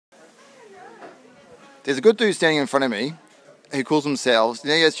There's a good dude standing in front of me who calls himself,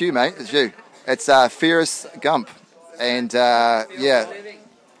 yeah, it's you, mate, it's you. It's Ferris Gump. And yeah,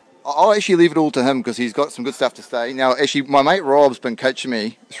 I'll actually leave it all to him because he's got some good stuff to say. Now, actually, my mate Rob's been coaching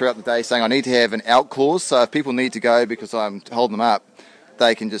me throughout the day saying I need to have an out clause, so if people need to go because I'm holding them up,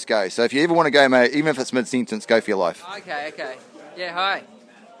 they can just go. So if you ever want to go, mate, even if it's mid-sentence, go for your life. Okay. Yeah, hi.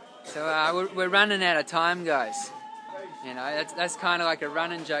 So we're running out of time, guys. You know, that's kind of like a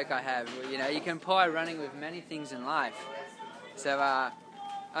running joke I have. You know, you can apply running with many things in life. So I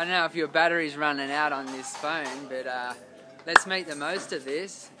don't know if your battery's running out on this phone, but let's make the most of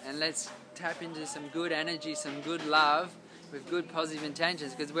this and let's tap into some good energy, some good love with good positive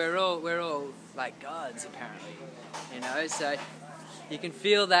intentions, because we're all like gods apparently. You know, so you can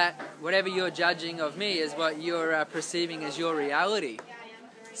feel that whatever you're judging of me is what you're perceiving as your reality.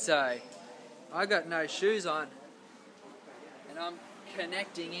 So I got no shoes on and I'm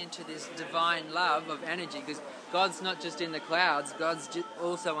connecting into this divine love of energy, because God's not just in the clouds, God's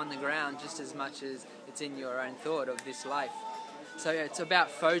also on the ground just as much as it's in your own thought of this life. So it's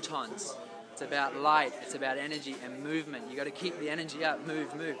about photons, it's about light, it's about energy and movement. You got to keep the energy up,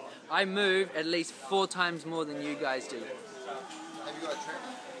 move. I move at least 4 times more than you guys do. Have you got a trip?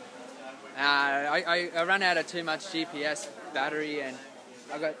 I run out of too much GPS battery, and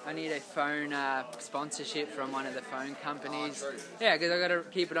I need a phone sponsorship from one of the phone companies. Oh, yeah, because I got to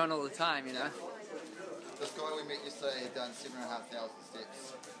keep it on all the time, you know. This guy we met yesterday had done 7,500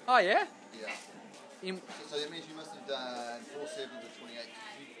 steps. Oh yeah. Yeah. So that means you must have done 4 7 to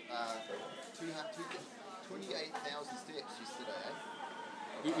 28,000 steps yesterday.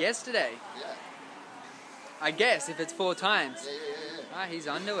 Eh? Yesterday. Yeah. I guess if it's 4 times. Yeah. Ah, he's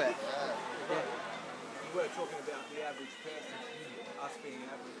onto it. Yeah. We're talking about the average person, us being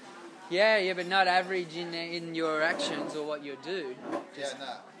average. Yeah, but not average in your actions or what you do. Just,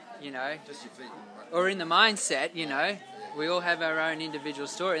 no. You know. Just your feet. Or in the mindset, you know. We all have our own individual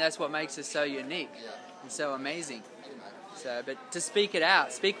story. That's what makes us so unique and so amazing. So, but to speak it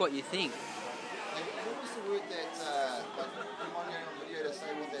out, speak what you think. Hey, what was the word that, remind me on video to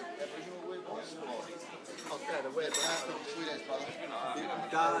say what that Aboriginal word was? The word, sweet as brother.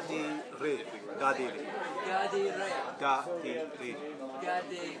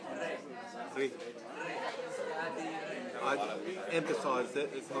 I emphasise that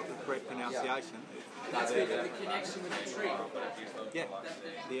it's not the correct pronunciation. That's the connection with the tree. Yeah,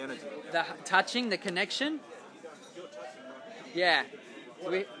 the energy. The touching, the connection. Yeah.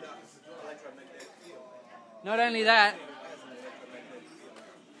 Not only that.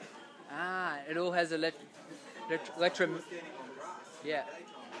 It all has electro. Yeah.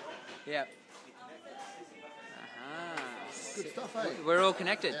 Good stuff, eh? We're all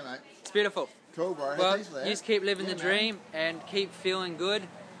connected. Yeah, mate. It's beautiful. Cool, bro. Well, Thanks for that. you just keep living the dream and keep feeling good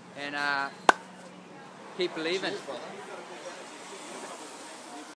and keep believing. Cheers, brother.